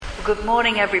Good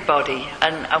morning, everybody,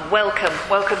 and welcome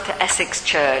to Essex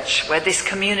Church, where this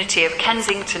community of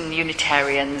Kensington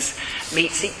Unitarians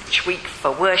meets each week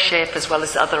for worship as well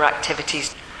as other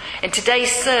activities. In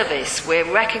today's service,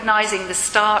 we're recognising the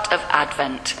start of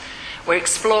Advent. We're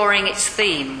exploring its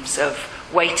themes of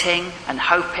waiting and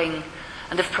hoping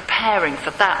and of preparing for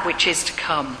that which is to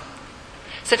come.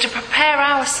 So to prepare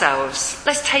ourselves,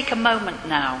 let's take a moment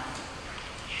now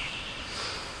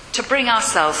to bring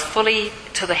ourselves fully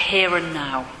to the here and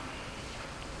now,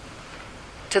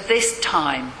 to this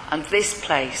time and this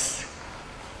place.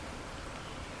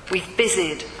 We've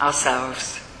busied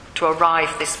ourselves to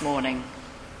arrive this morning.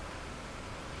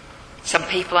 Some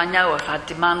people I know have had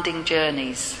demanding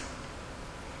journeys,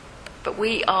 but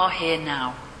we are here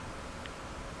now.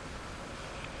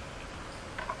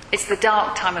 It's the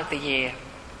dark time of the year.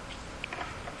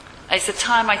 It's a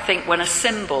time, I think, when a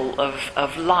symbol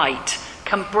of light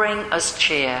can bring us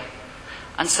cheer.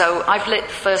 And so I've lit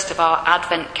the first of our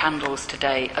Advent candles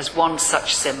today as one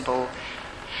such symbol.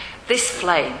 This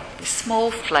flame, this small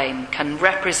flame, can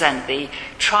represent the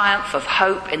triumph of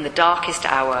hope in the darkest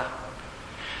hour,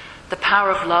 the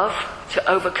power of love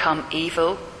to overcome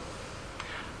evil,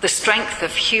 the strength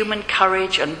of human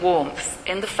courage and warmth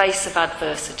in the face of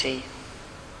adversity.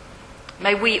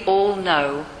 May we all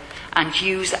know and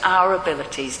use our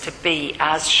abilities to be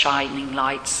as shining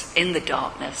lights in the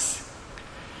darkness.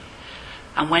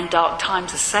 And when dark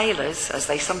times assail us, as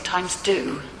they sometimes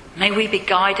do, may we be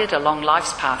guided along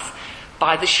life's path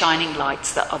by the shining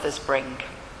lights that others bring.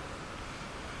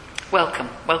 Welcome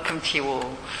to you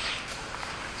all.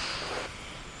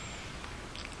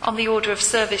 On the order of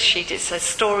service sheet it says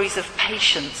stories of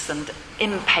patience and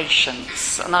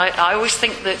impatience. And I always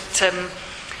think that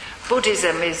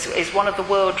Buddhism is one of the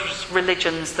world's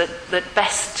religions that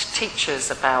best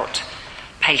teaches about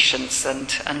patience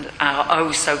and our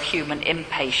oh so human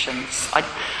impatience.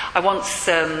 I once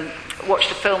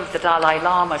watched a film of the Dalai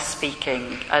Lama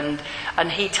speaking, and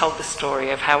he told the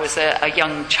story of how as a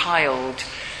young child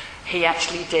he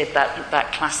actually did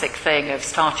that classic thing of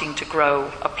starting to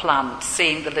grow a plant,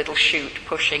 seeing the little shoot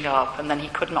pushing up, and then he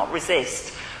could not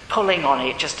resist pulling on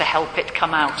it just to help it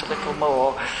come out a little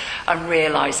more, and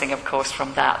realising, of course,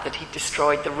 from that he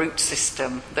destroyed the root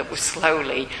system that was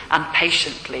slowly and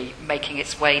patiently making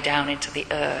its way down into the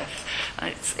earth.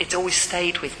 And it's always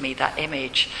stayed with me, that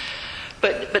image.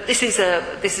 But this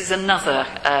is another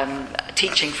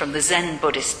teaching from the Zen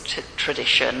Buddhist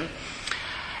tradition.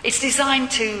 It's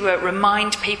designed to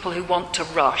remind people who want to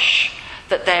rush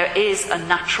that there is a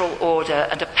natural order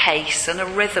and a pace and a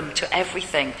rhythm to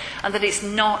everything, and that it's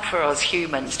not for us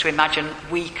humans to imagine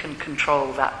we can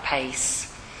control that pace.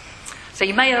 So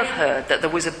you may have heard that there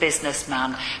was a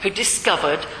businessman who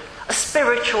discovered a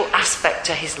spiritual aspect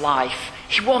to his life.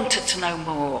 He wanted to know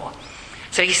more.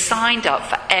 So he signed up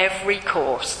for every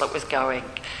course that was going.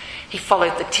 He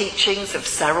followed the teachings of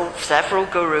several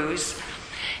gurus.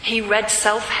 He read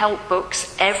self-help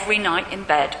books every night in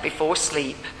bed before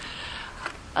sleep.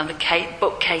 And the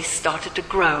bookcase started to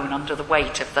groan under the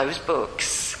weight of those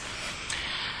books.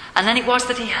 And then it was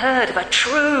that he heard of a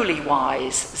truly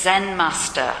wise Zen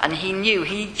master, and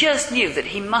he just knew that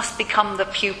he must become the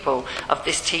pupil of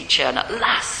this teacher. And at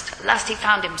last he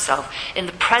found himself in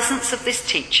the presence of this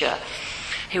teacher,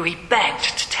 who he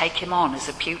begged to take him on as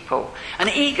a pupil. And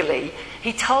eagerly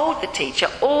he told the teacher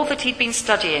all that he'd been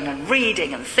studying and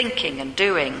reading and thinking and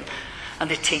doing. And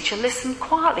the teacher listened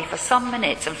quietly for some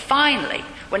minutes, and finally,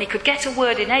 when he could get a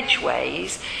word in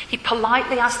edgeways, he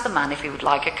politely asked the man if he would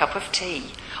like a cup of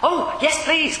tea. "Oh, yes,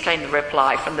 please," came the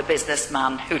reply from the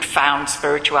businessman who'd found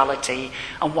spirituality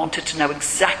and wanted to know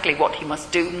exactly what he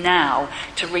must do now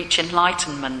to reach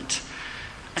enlightenment.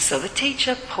 And so the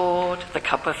teacher poured the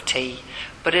cup of tea.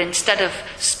 But instead of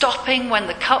stopping when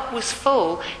the cup was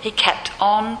full, he kept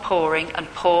on pouring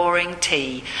and pouring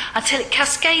tea until it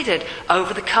cascaded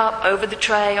over the cup, over the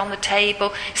tray, on the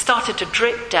table, started to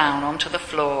drip down onto the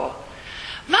floor.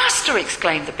 "Master,"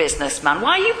 exclaimed the businessman,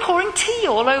 "why are you pouring tea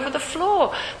all over the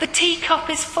floor? The teacup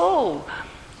is full."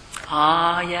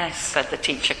 "Ah, yes," said the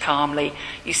teacher calmly.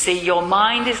 "You see, your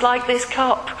mind is like this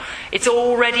cup. It's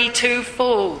already too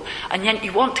full, and yet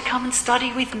you want to come and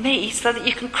study with me so that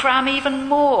you can cram even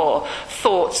more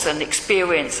thoughts and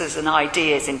experiences and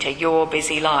ideas into your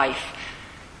busy life.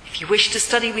 If you wish to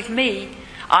study with me,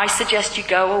 I suggest you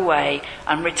go away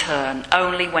and return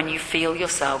only when you feel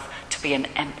yourself to be an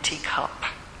empty cup."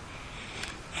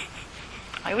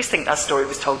 I always think that story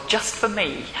was told just for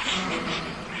me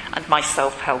and my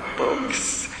self-help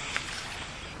books.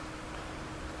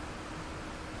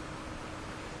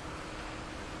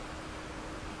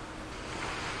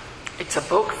 It's a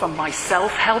book from my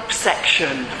self-help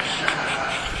section.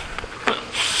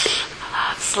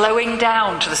 Slowing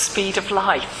down to the speed of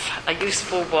life, a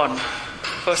useful one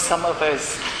for some of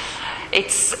us.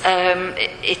 It's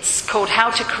called How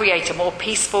to Create a More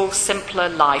Peaceful, Simpler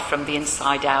Life from the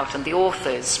Inside Out, and the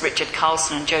authors, Richard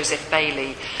Carlson and Joseph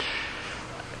Bailey,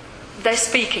 they're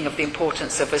speaking of the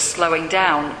importance of us slowing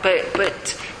down,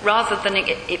 but rather than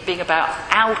it being about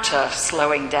outer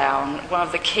slowing down, one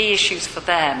of the key issues for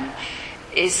them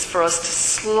is for us to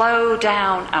slow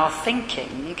down our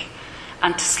thinking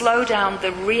and to slow down the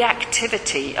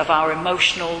reactivity of our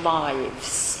emotional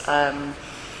lives,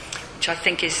 which I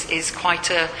think is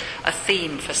quite a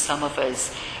theme for some of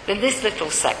us. In this little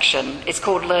section, it's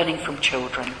called Learning from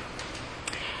Children.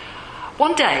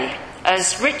 One day,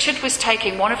 as Richard was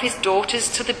taking one of his daughters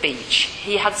to the beach,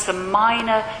 he had some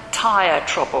minor tyre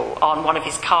trouble on one of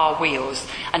his car wheels,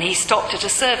 and he stopped at a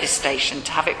service station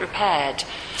to have it repaired.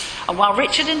 And while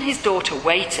Richard and his daughter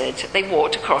waited, they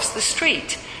walked across the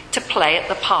street to play at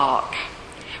the park.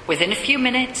 Within a few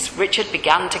minutes, Richard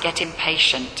began to get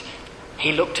impatient.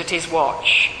 He looked at his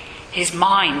watch. His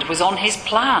mind was on his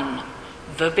plan,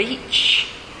 the beach.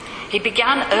 He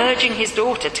began urging his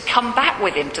daughter to come back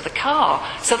with him to the car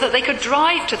so that they could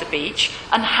drive to the beach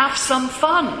and have some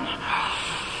fun.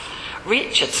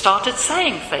 Richard started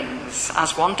saying things,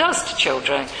 as one does to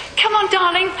children. Come on,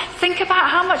 darling, think about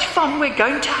how much fun we're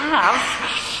going to have.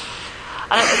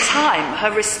 And at the time,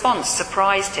 her response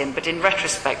surprised him, but in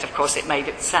retrospect, of course, it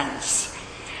made sense.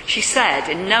 She said,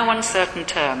 in no uncertain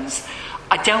terms,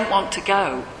 I don't want to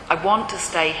go. I want to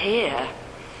stay here.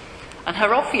 And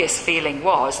her obvious feeling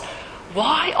was,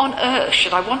 why on earth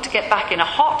should I want to get back in a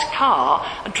hot car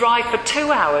and drive for 2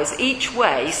 hours each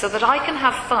way so that I can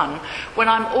have fun when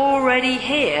I'm already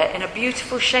here in a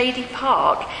beautiful shady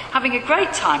park having a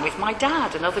great time with my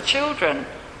dad and other children?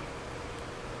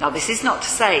 Now, this is not to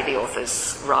say, the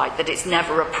authors write, that it's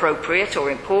never appropriate or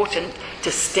important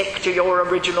to stick to your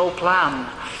original plan.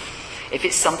 If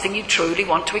it's something you truly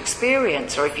want to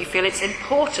experience, or if you feel it's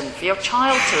important for your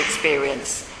child to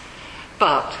experience.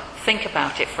 But think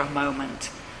about it for a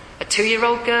moment. A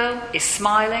 2-year-old girl is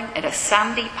smiling in a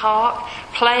sandy park,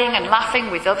 playing and laughing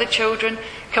with other children,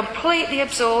 completely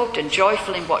absorbed and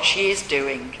joyful in what she is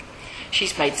doing.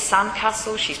 She's made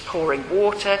sandcastles, she's pouring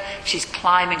water, she's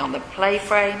climbing on the play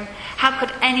frame. How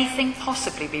could anything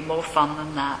possibly be more fun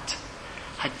than that?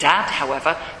 Her dad,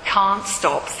 however, can't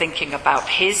stop thinking about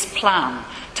his plan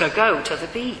to go to the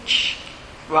beach.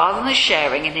 Rather than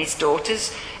sharing in his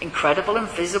daughter's incredible and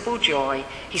visible joy,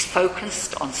 he's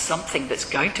focused on something that's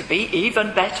going to be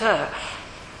even better.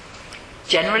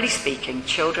 Generally speaking,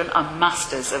 children are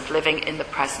masters of living in the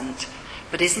present,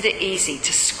 but isn't it easy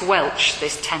to squelch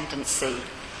this tendency?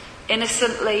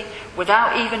 Innocently,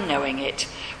 without even knowing it,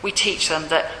 we teach them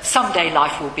that someday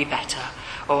life will be better,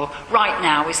 or right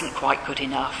now isn't quite good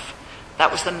enough.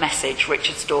 That was the message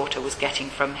Richard's daughter was getting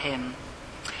from him.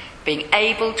 Being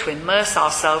able to immerse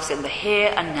ourselves in the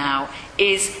here and now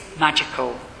is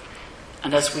magical.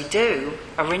 And as we do,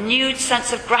 a renewed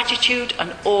sense of gratitude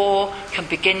and awe can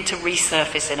begin to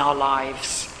resurface in our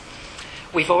lives.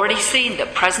 We've already seen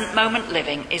that present moment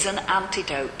living is an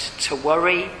antidote to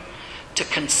worry, to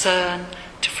concern,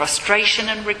 to frustration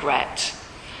and regret.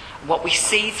 What we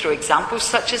see through examples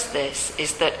such as this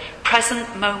is that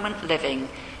present moment living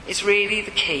is really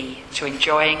the key to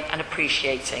enjoying and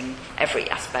appreciating every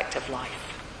aspect of life.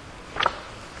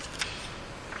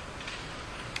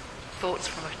 Thoughts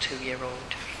from a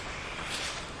 2-year-old.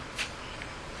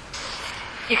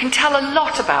 You can tell a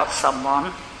lot about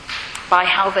someone by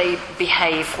how they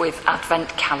behave with Advent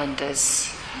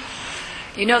calendars.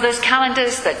 You know those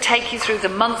calendars that take you through the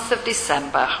month of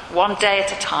December, one day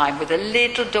at a time, with a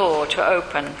little door to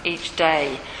open each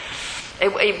day.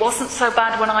 It wasn't so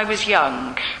bad when I was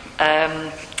young,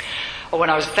 or when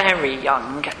I was very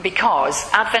young, because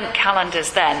Advent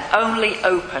calendars then only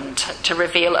opened to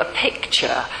reveal a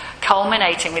picture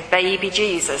culminating with baby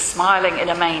Jesus smiling in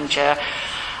a manger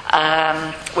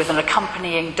with an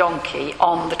accompanying donkey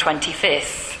on the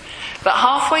 25th. But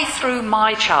halfway through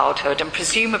my childhood, and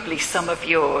presumably some of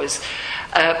yours,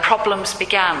 problems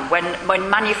began when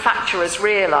manufacturers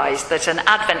realised that an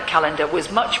Advent calendar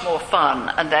was much more fun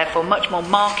and therefore much more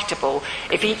marketable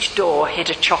if each door hid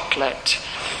a chocolate.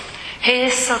 Here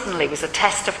suddenly was a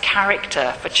test of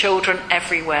character for children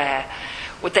everywhere.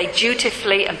 Would they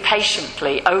dutifully and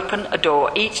patiently open a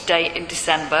door each day in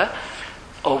December,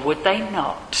 or would they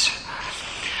not?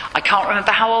 I can't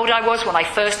remember how old I was when I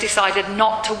first decided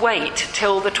not to wait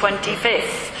till the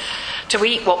 25th to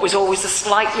eat what was always a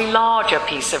slightly larger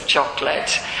piece of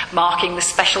chocolate, marking the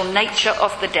special nature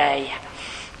of the day.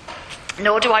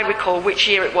 Nor do I recall which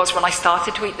year it was when I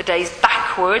started to eat the days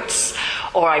backwards,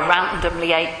 or I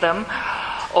randomly ate them,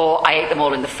 or I ate them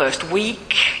all in the first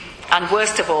week. And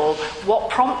worst of all, what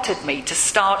prompted me to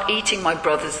start eating my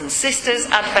brothers and sisters'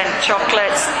 Advent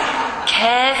chocolates,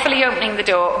 carefully opening the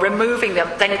door, removing them,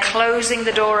 then closing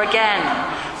the door again.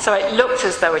 So it looked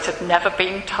as though it had never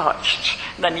been touched.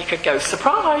 And then you could go,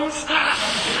 surprise!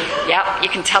 Yeah, you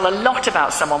can tell a lot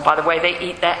about someone by the way they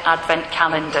eat their Advent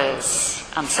calendars,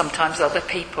 and sometimes other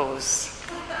people's.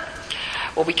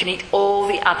 Well, we can eat all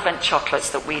the Advent chocolates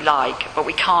that we like, but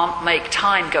we can't make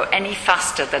time go any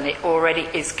faster than it already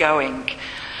is going.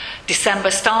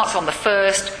 December starts on the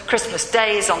 1st, Christmas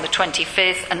Day is on the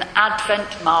 25th, and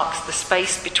Advent marks the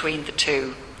space between the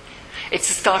two. It's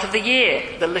the start of the year,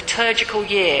 the liturgical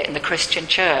year in the Christian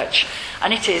church,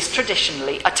 and it is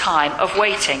traditionally a time of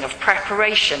waiting, of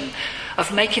preparation,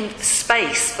 of making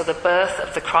space for the birth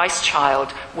of the Christ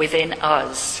child within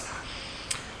us.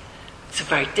 It's a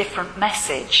very different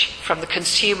message from the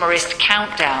consumerist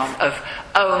countdown of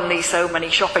only so many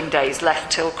shopping days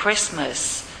left till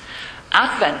Christmas.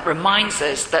 Advent reminds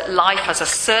us that life has a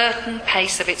certain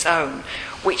pace of its own,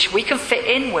 which we can fit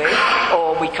in with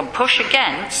or we can push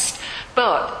against,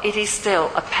 but it is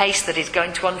still a pace that is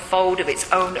going to unfold of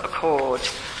its own accord.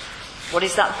 What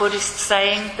is that Buddhist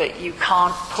saying? That you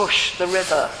can't push the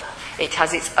river. It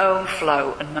has its own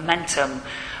flow and momentum.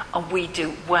 And we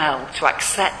do well to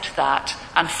accept that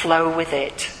and flow with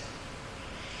it.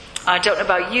 I don't know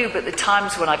about you, but the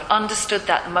times when I've understood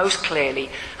that most clearly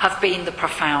have been the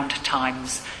profound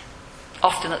times,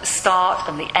 often at the start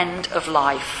and the end of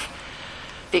life.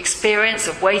 The experience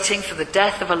of waiting for the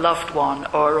death of a loved one,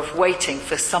 or of waiting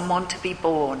for someone to be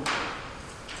born.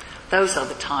 Those are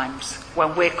the times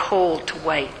when we're called to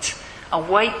wait, and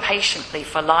wait patiently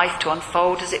for life to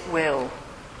unfold as it will.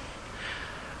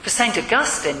 For St.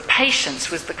 Augustine, patience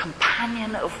was the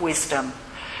companion of wisdom,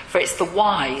 for it's the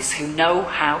wise who know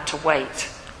how to wait.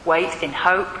 Wait in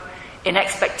hope, in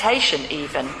expectation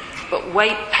even, but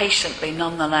wait patiently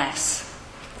nonetheless.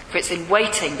 For it's in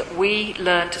waiting that we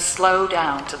learn to slow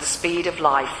down to the speed of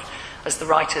life, as the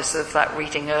writers of that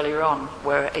reading earlier on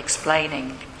were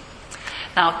explaining.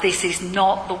 Now, this is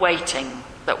not the waiting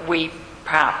that we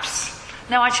perhaps...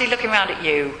 No, actually, looking around at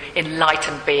you,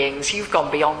 enlightened beings, you've gone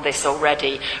beyond this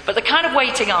already. But the kind of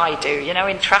waiting I do,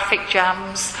 in traffic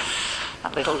jams,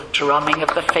 that little drumming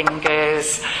of the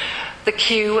fingers, the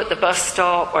queue at the bus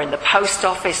stop or in the post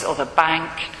office or the bank.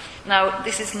 No,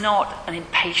 this is not an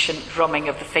impatient drumming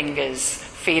of the fingers,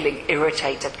 feeling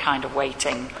irritated kind of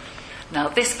waiting. No,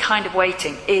 this kind of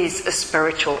waiting is a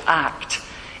spiritual act.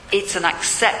 It's an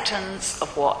acceptance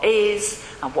of what is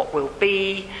and what will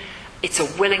be. It's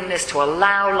a willingness to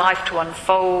allow life to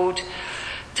unfold,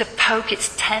 to poke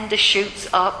its tender shoots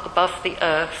up above the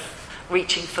earth,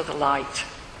 reaching for the light.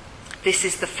 This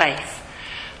is the faith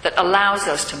that allows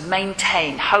us to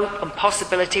maintain hope and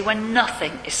possibility when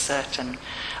nothing is certain,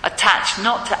 attached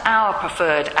not to our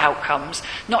preferred outcomes,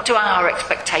 not to our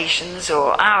expectations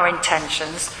or our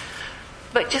intentions,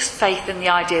 but just faith in the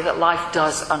idea that life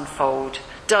does unfold,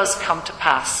 does come to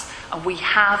pass, and we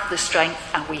have the strength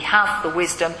and we have the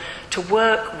wisdom to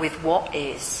work with what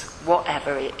is,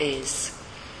 whatever it is.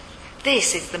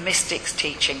 This is the mystics'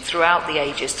 teaching throughout the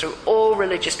ages, through all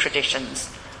religious traditions.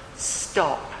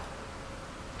 Stop.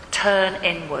 Turn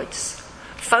inwards.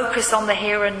 Focus on the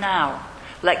here and now.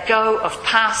 Let go of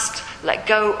past, let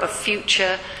go of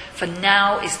future, for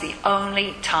now is the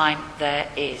only time there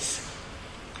is.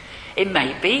 It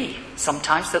may be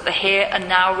sometimes that the here and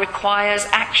now requires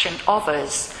action of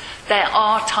us. There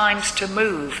are times to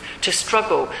move, to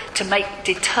struggle, to make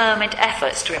determined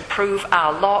efforts to improve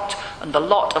our lot and the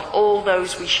lot of all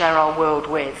those we share our world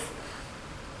with.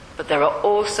 But there are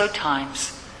also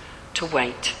times to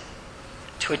wait,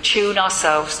 to attune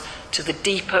ourselves to the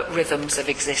deeper rhythms of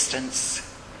existence.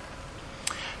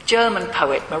 German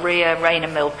poet Maria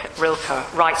Rainer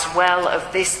Rilke writes well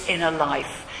of this inner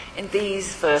life in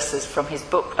these verses from his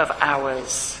Book of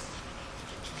Hours.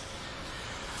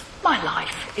 My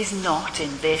life is not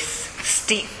in this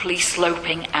steeply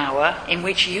sloping hour in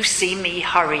which you see me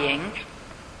hurrying.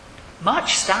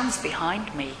 Much stands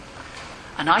behind me,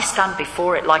 and I stand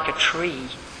before it like a tree.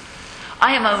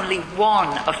 I am only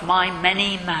one of my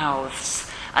many mouths,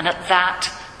 and at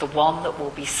that, the one that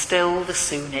will be still the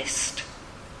soonest.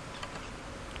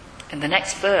 In the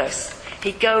next verse,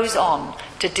 he goes on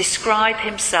to describe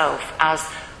himself as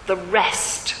the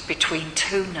rest between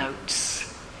two notes.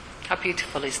 How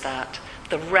beautiful is that?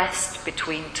 The rest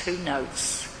between two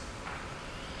notes.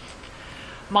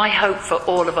 My hope for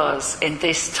all of us in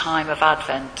this time of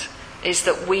Advent is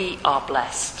that we are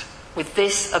blessed with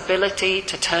this ability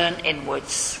to turn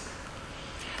inwards,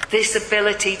 this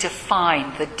ability to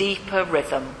find the deeper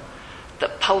rhythm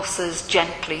that pulses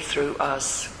gently through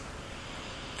us,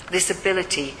 this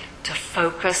ability to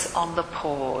focus on the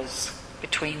pause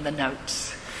between the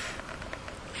notes.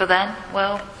 For then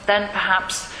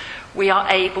perhaps we are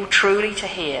able truly to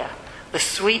hear the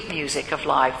sweet music of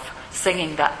life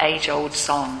singing that age-old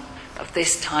song of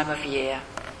this time of year.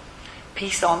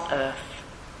 Peace on earth,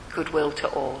 goodwill to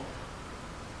all.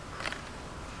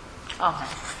 Amen.